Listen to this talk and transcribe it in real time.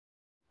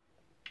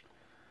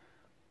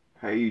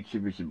Hey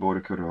YouTube, it's your boy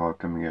Dakota Hawk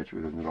coming at you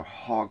with another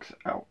Hawks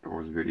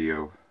Outdoors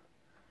video.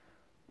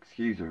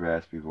 Excuse the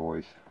raspy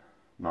voice,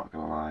 not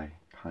gonna lie,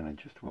 kinda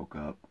just woke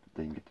up,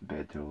 didn't get to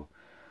bed till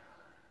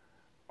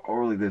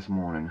early this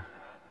morning.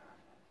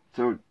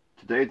 So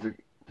today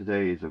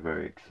is a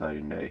very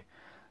exciting day.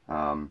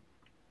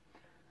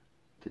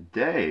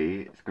 Today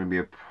it's gonna be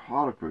a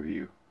product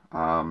review.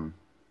 About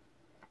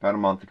a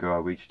month ago I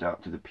reached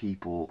out to the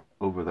people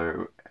over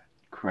there at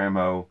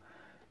Cremo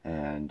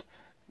and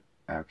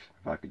asked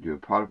if I could do a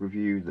product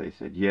review. They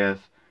said yes,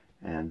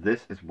 and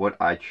this is what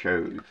I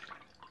chose.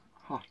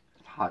 Huh,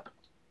 it's hot.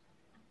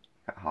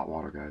 Got hot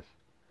water, guys.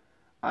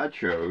 I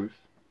chose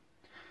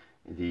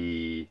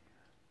the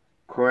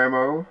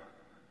Cremo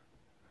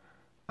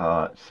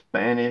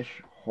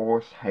Spanish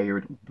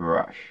horse-haired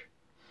brush,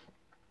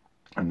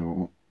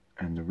 and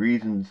the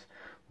reasons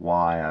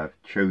why I've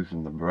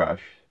chosen the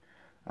brush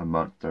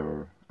amongst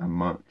their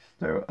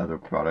other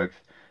products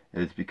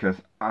is because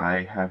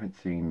I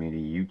haven't seen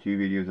many YouTube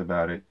videos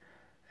about it,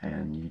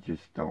 and you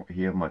just don't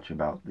hear much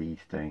about these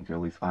things, or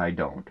at least I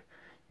don't.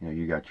 You know,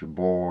 you got your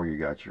boar, you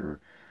got your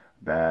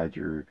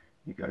badger,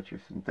 you got your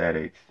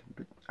synthetics,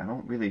 but I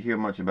don't really hear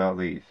much about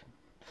these.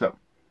 So,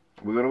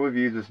 we're going to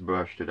review this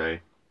brush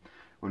today.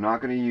 We're not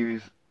going to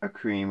use a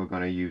cream, we're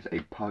going to use a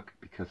puck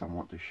because I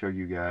want to show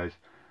you guys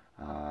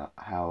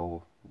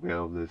how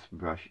well this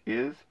brush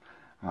is.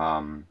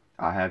 I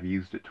have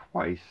used it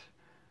twice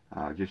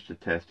just to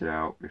test it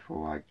out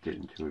before I get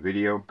into a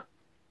video.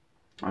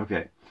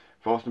 Okay,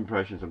 first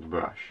impressions of the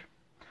brush.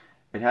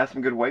 It has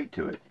some good weight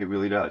to it. It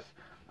really does.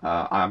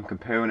 I'm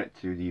comparing it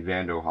to the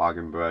Van der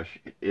Hagen brush.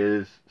 It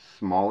is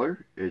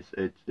smaller. It's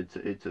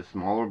a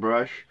smaller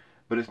brush,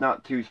 but it's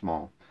not too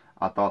small.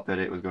 I thought that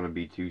it was going to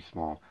be too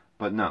small,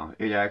 but no.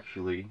 It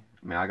actually,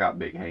 I mean, I got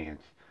big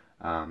hands.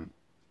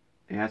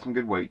 It has some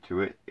good weight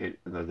to it.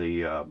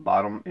 The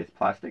bottom is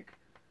plastic,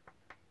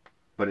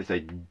 but it's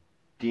a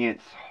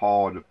dense,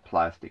 hard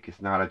plastic. It's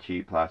not a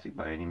cheap plastic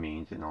by any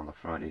means, and on the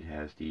front it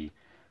has the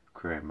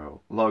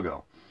Cremo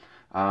logo.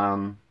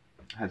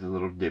 Has a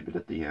little divot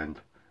at the end,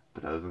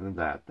 but other than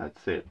that,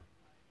 that's it.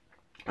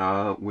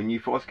 When you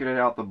first get it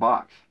out the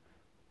box,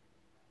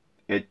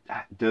 it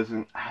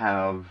doesn't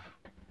have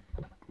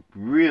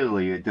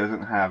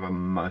a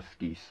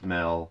musky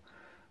smell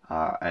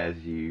as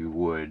you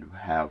would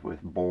have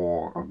with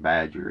boar or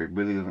badger. It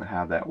really doesn't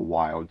have that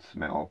wild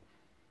smell.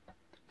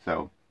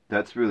 So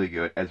that's really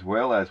good. As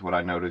well as what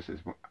I noticed is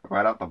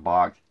right out the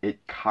box, it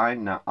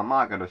kinda, I'm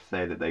not gonna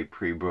say that they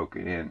pre-broke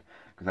it in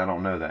because I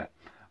don't know that,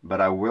 but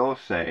I will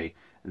say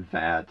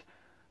that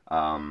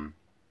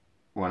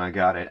when I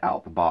got it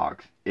out the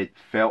box, it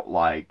felt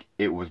like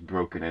it was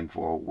broken in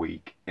for a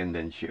week and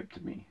then shipped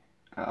to me.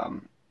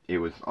 It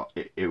was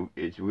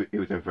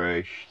a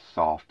very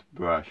soft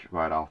brush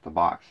right off the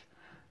box.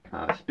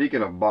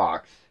 Speaking of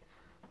box,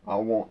 I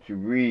want to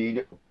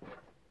read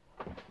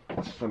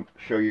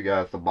show you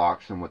guys the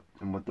box and what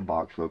the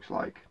box looks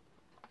like.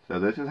 So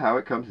this is how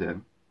it comes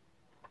in.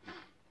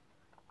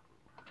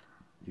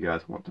 You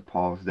guys want to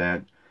pause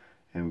that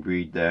and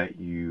read that,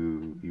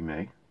 you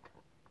may.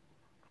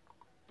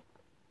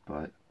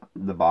 But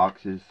the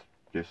box is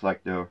just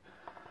like the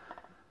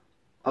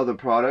other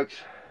products.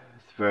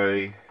 It's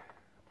very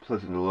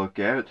pleasant to look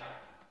at.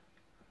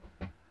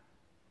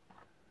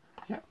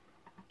 Yeah.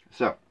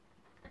 So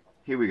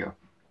here we go.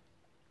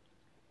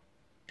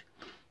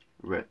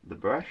 With the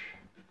brush,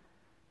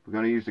 we're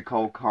going to use the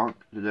cold conch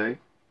today.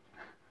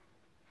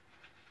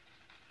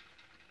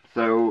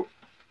 So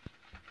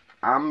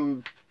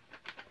I'm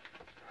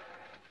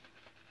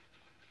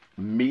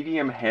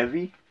medium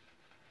heavy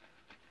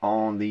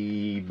on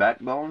the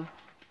backbone,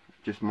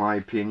 just my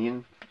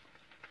opinion.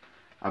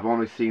 I've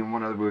only seen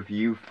one other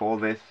review for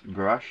this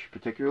brush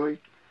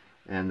particularly,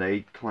 and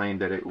they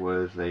claimed that it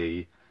was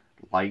a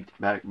light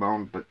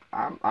backbone, but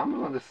I'm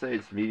going to say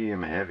it's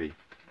medium heavy.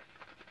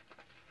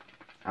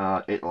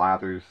 It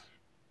lathers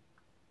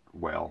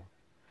well.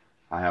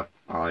 I have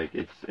like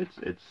it's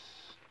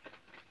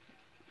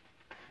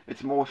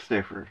more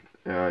stiffer.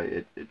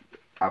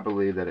 I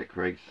believe that it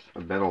creates a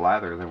better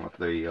lather than what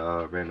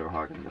the Van der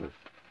Hagen does.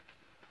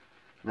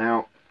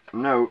 Now,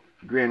 note,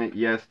 granted,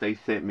 yes, they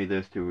sent me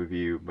this to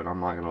review, but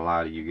I'm not gonna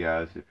lie to you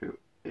guys.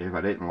 If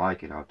I didn't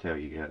like it, I'll tell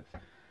you guys.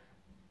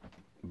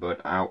 But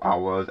I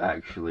was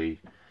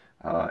actually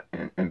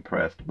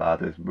impressed by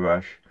this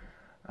brush.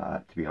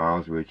 To be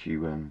honest with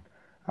you, and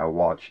I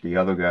watched the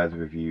other guy's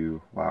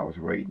review while I was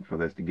waiting for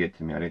this to get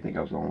to me. I didn't think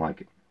I was gonna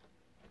like it.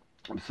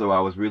 So I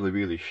was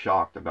really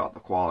shocked about the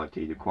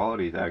quality. The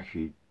quality is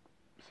actually,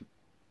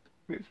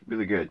 it's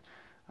really good.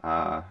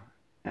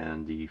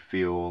 And the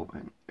feel,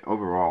 and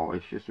overall,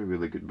 it's just a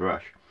really good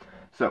brush.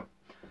 So,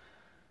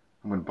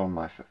 I'm going to burn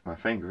my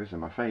fingers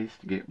and my face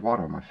to get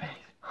water on my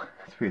face.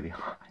 It's really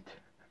hot.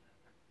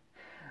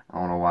 I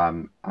don't know why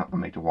I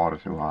make the water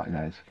so hot,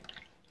 guys.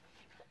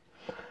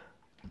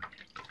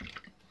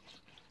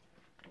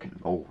 Good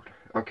Lord.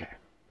 Okay.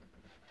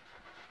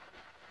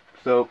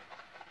 So,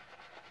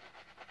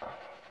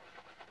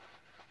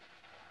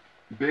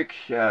 big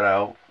shout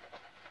out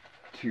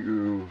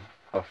to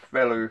a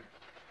feller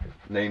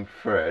named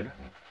Fred.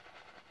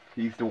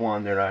 He's the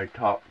one that I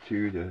talked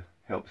to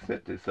help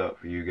set this up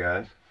for you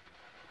guys.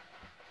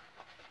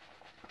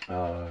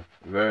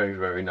 Very,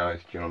 very nice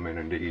gentleman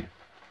indeed.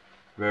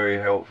 Very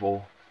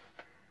helpful.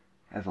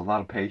 Has a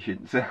lot of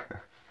patience.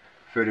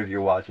 Fred, if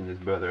you're watching this,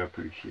 brother, I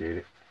appreciate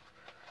it.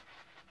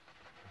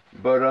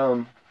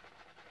 But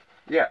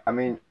yeah, I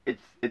mean,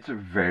 it's a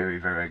very,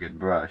 very good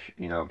brush.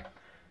 You know,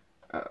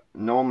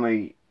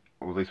 normally,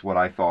 or at least what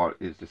I thought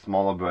is the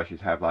smaller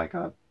brushes have like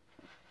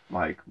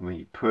when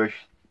you push,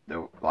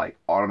 they'll like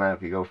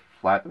automatically go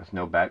flat. There's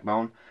no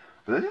backbone.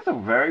 But this is a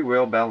very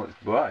well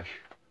balanced brush.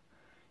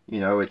 You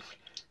know,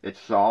 it's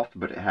soft,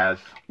 but it has,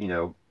 you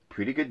know,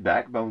 pretty good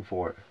backbone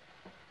for it.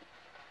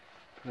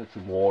 Put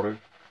some water.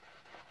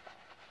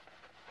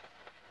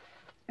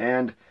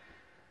 And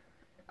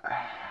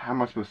how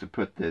am I supposed to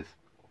put this?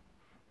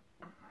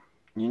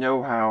 You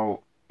know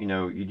how, you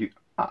know, you do,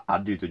 I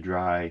do the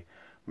dry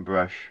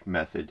brush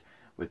method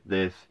with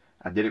this.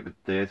 I did it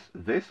with this.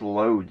 This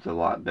loads a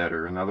lot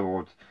better. In other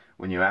words,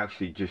 when you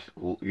actually just,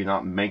 you're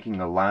not making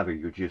the lather,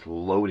 you're just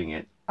loading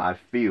it. I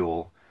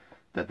feel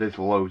that this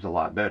loads a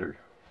lot better.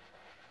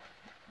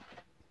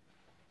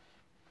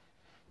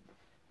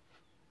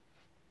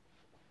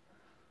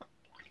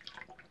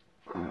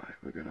 Alright,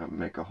 we're gonna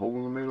make a hole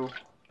in the middle.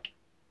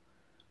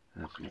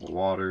 Add some more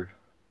water.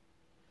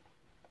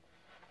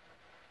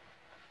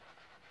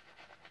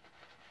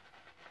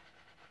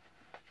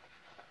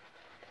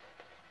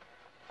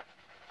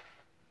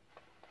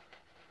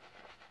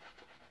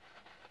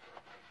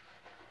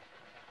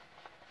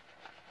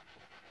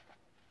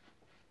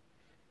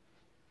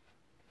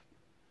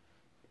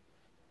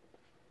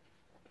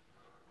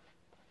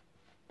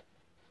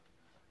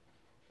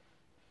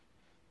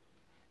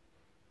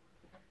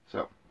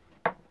 So,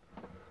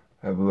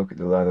 have a look at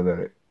the lather that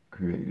it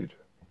created.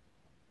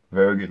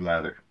 Very good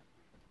lather.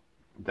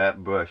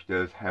 That brush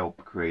does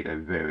help create a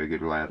very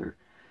good lather.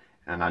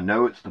 And I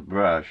know it's the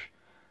brush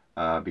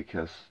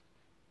because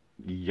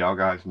y'all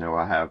guys know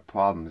I have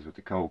problems with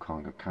the cold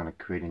conga kind of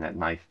creating that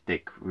nice,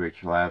 thick,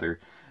 rich lather.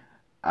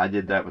 I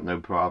did that with no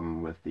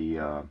problem with the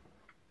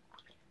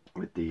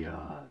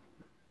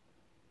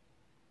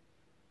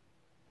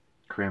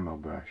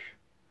Cremo brush.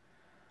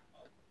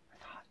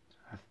 That's hot.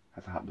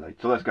 That's a hot blade.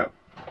 So let's go.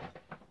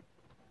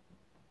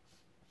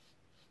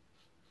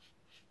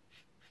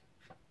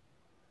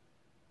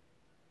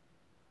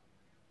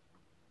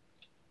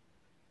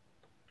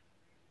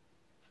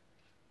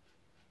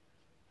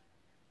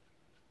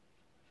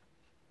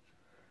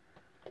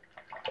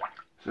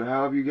 So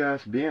how have you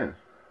guys been?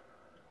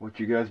 What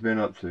you guys been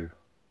up to?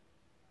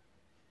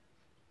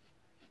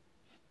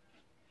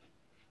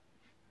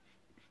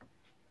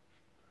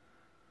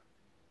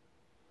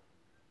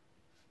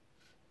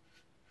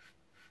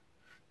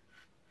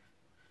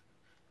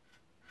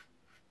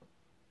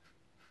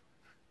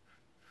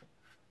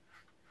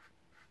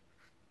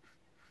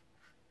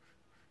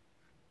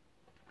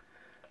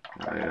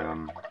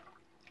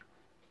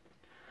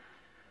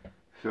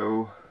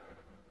 So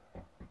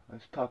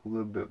let's talk a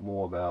little bit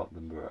more about the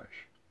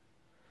brush.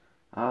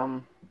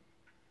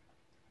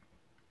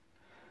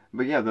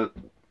 But yeah,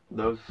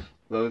 those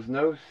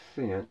no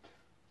scent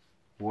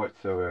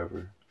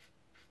whatsoever.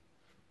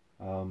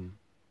 Cause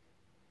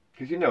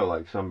you know,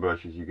 like some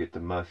brushes, you get the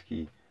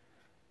musky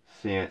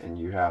scent, and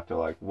you have to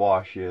like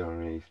wash it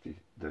underneath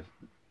the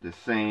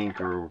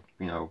sink, or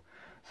you know,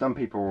 some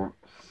people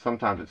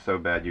sometimes it's so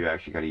bad you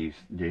actually got to use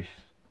dish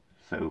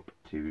soap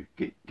to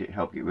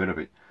help get rid of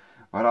it.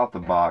 Right out the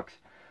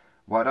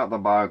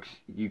box,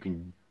 you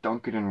can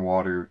dunk it in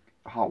water,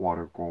 hot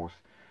water of course.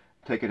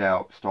 Take it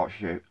out, start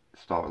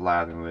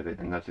lathering with it,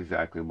 and that's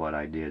exactly what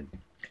I did.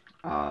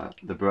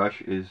 The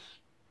brush is,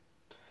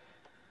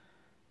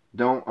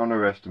 don't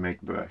underestimate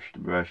the brush. The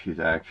brush is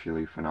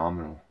actually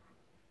phenomenal.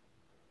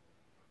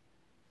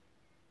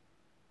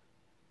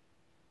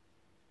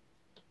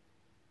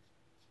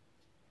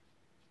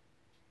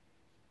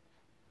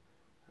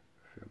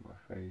 Feel my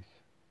face.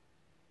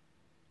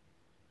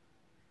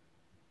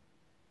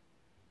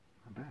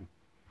 Not bad.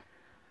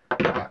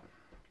 Alright,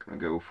 gonna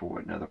go for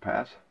another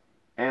pass.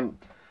 And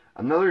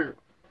another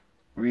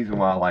reason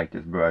why I like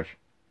this brush,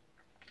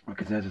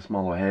 because it has a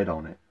smaller head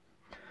on it.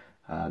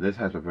 This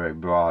has a very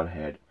broad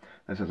head.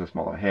 This has a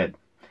smaller head.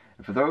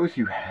 And for those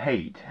who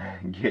hate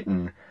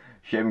getting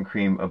shaving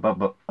cream up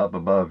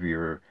above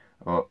your,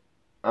 or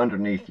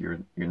underneath your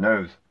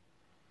nose,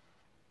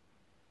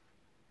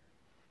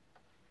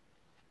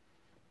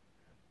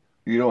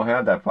 you don't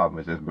have that problem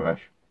with this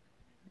brush.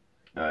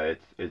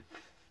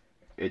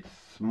 It's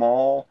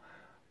small,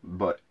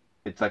 but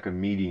it's like a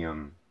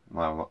medium,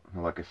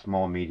 like a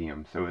small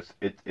medium. So it's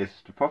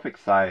the perfect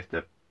size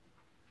to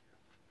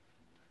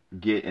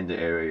get into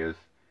areas,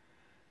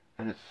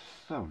 and it's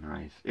so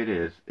nice. It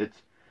is.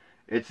 It's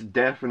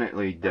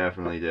definitely a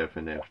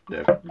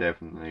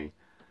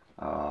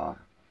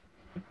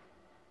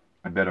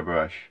better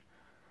brush.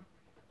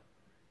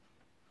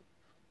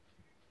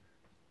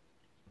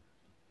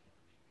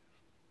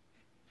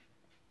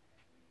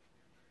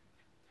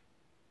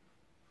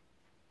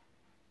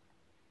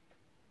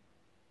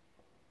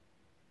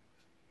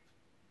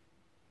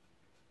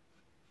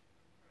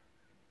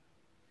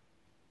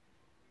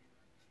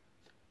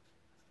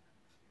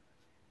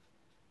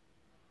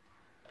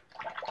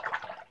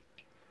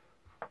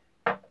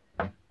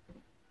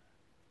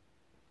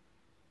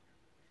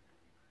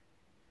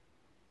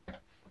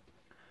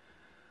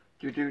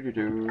 Do do do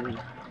do.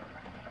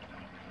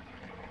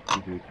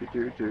 Do do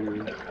do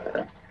do.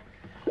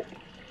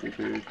 Do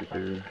do do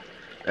do.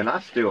 And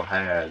I still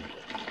had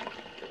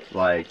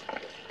like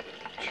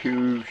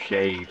 2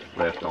 shades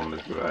left on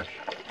this brush.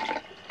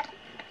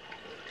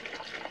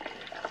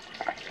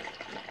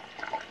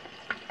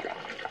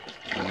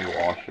 Let me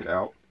wash it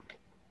out.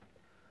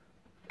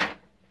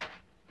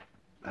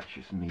 That's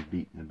just me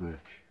beating the brush.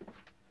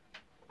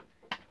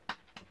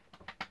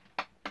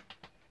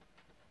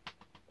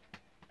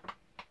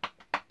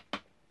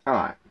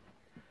 Alright.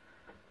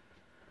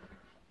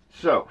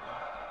 So,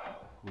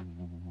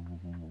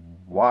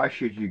 why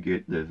should you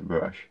get this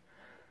brush?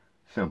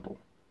 Simple.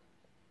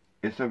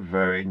 It's a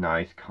very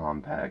nice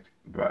compact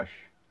brush.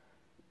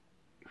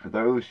 For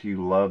those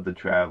who love to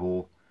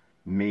travel,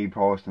 me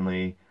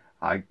personally,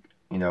 I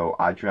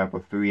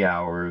travel 3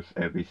 hours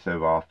every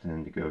so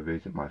often to go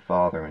visit my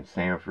father in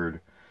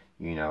Sanford.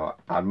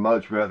 I'd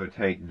much rather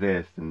take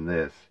this than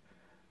this.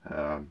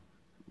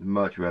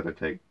 Much rather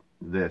take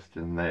this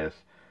than this.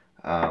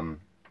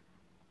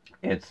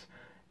 It's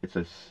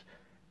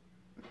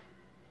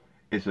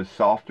a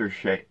softer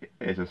shape.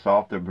 It's a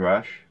softer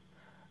brush,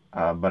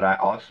 but I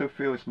also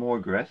feel it's more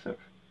aggressive.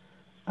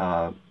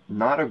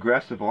 Not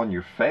aggressive on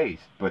your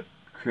face, but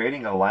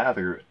creating a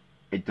lather,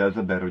 it does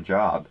a better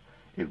job.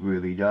 It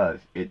really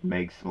does. It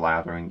makes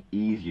lathering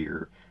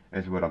easier,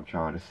 is what I'm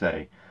trying to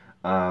say.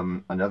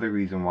 Another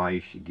reason why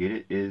you should get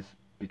it is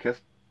because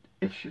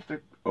it's just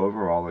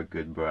overall a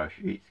good brush.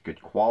 It's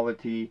good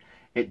quality.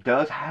 It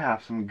does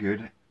have some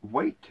good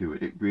weight to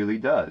it. It really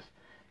does.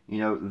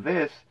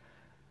 This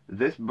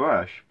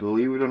brush,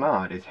 believe it or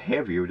not, is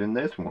heavier than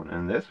this one,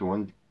 and this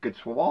one could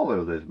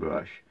swallow this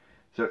brush.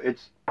 So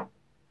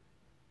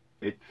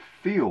it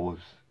feels,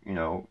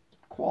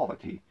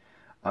 quality.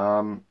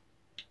 Another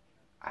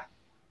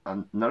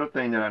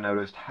thing that I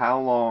noticed,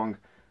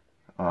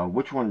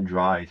 which one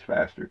dries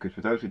faster, because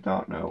for those who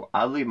don't know,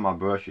 I leave my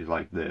brushes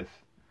like this,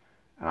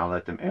 and I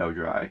let them air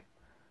dry.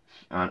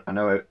 I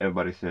know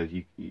everybody says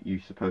you're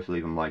supposed to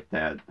leave them like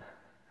that.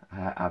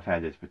 I've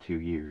had this for 2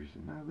 years,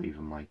 and I leave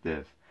them like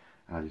this.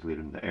 I just leave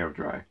them to air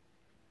dry.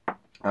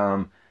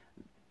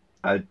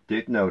 I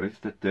did notice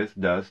that this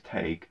does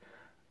take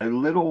a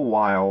little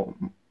while,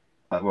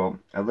 a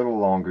little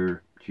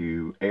longer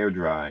to air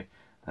dry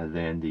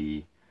than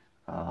the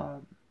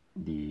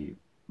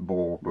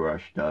bowl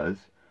brush does,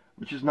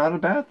 which is not a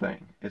bad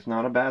thing. It's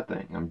not a bad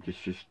thing. I'm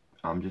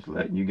just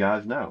letting you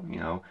guys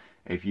know.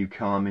 If you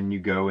come and you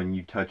go and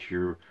you touch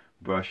your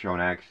brush on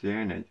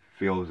accident, it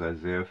feels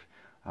as if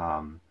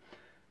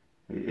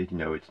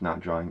it's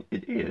not drying.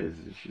 It is.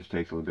 It just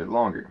takes a little bit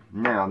longer.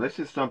 Now, this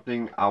is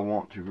something I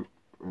want to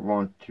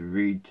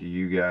read to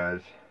you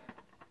guys.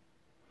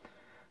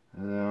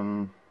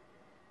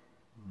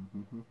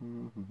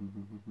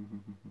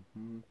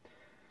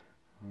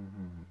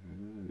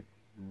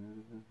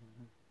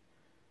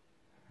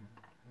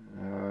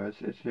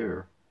 It's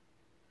here.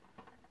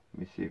 Let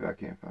me see if I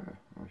can't find it.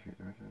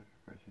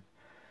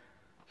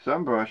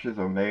 Some brushes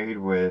are made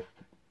with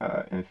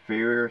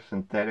inferior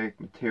synthetic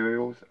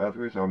materials.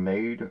 Others are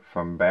made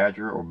from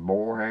badger or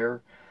boar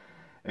hair,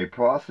 a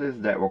process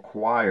that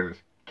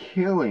requires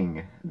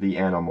killing the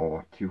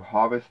animal to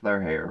harvest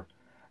their hair.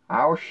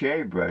 Our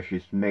shave brush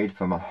is made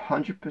from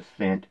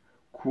 100%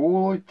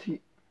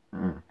 cruelty.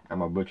 I'm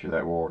gonna butcher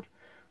that word.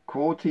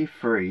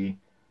 Cruelty-free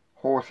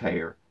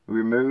horsehair,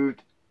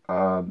 removed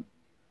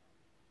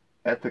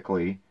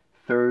ethically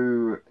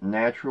through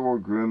natural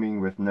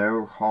grooming with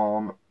no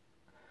harm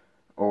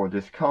or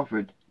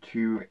discomfort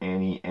to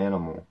any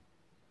animal.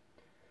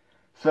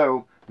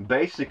 So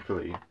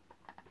basically,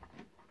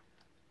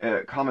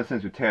 common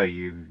sense would tell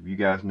you, if you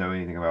guys know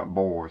anything about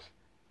boars,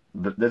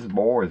 this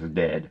boar is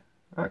dead.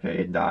 Okay,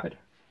 it died.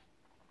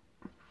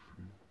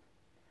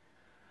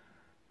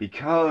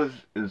 Because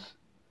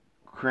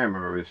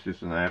Cremo is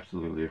just an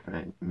absolutely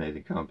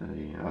amazing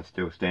company, I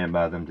still stand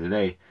by them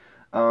today.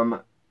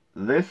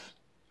 This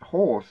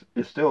horse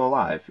is still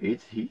alive.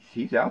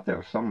 He's out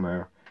there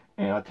somewhere,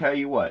 and I'll tell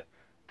you what,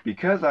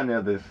 because I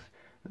know this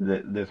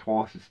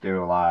horse is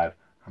still alive,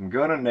 I'm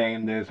gonna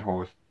name this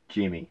horse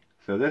Jimmy.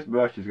 So this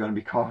brush is gonna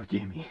be called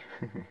Jimmy.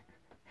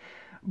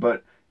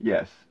 But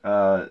yes,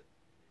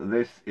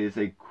 this is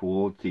a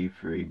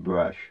cruelty-free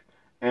brush,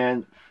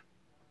 and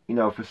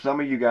for some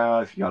of you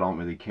guys, y'all don't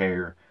really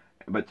care,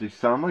 but to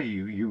some of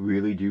you, you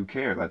really do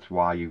care. That's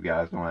why you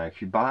guys don't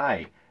actually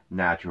buy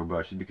natural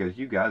brushes, because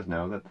you guys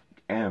know that the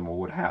animal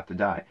would have to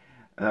die.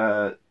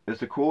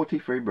 It's a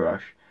cruelty-free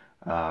brush.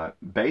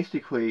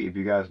 Basically, if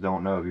you guys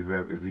don't know, if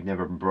you've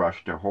never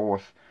brushed a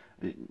horse,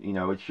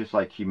 it's just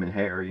like human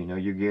hair.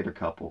 You get a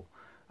couple.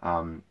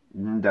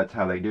 That's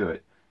how they do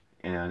it,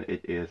 and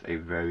it is a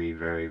very,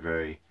 very,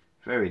 very,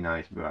 very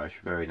nice brush.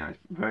 Very nice,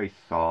 very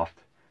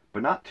soft,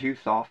 but not too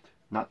soft.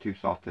 Not too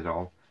soft at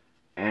all.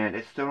 And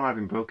it's still not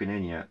even broken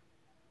in yet.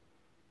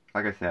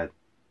 Like I said,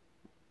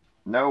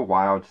 no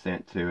wild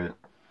scent to it.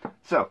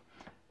 So,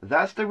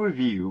 that's the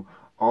review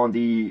on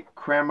the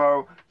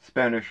Cremo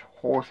Spanish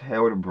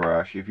horse-held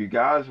brush. If you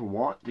guys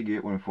want to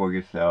get one for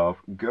yourself,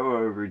 go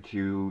over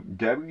to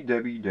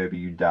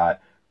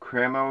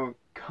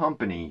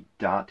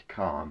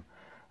www.cremocompany.com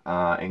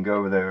and go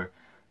over there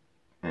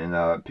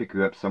and pick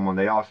up someone.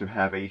 They also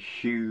have a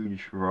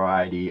huge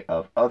variety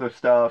of other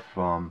stuff,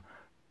 from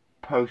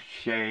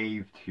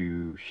post-shave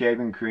to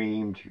shaving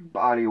cream to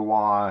body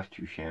wash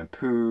to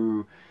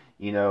shampoo.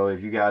 You know,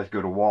 if you guys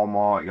go to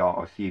Walmart, y'all,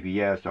 or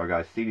CVS, y'all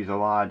guys see these a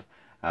lot.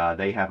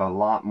 They have a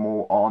lot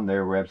more on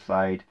their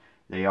website.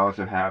 They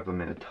also have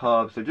them in a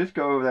tub. So just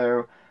go over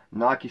there,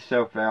 knock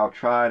yourself out,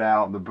 try it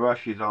out. The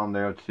brush is on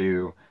there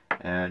too,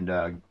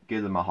 and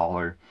give them a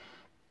holler.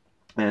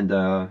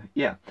 And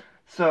yeah,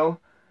 so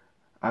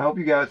I hope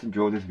you guys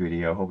enjoyed this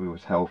video. I hope it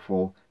was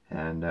helpful.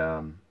 And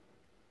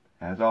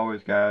as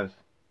always, guys,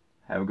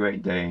 have a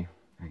great day,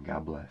 and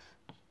God bless.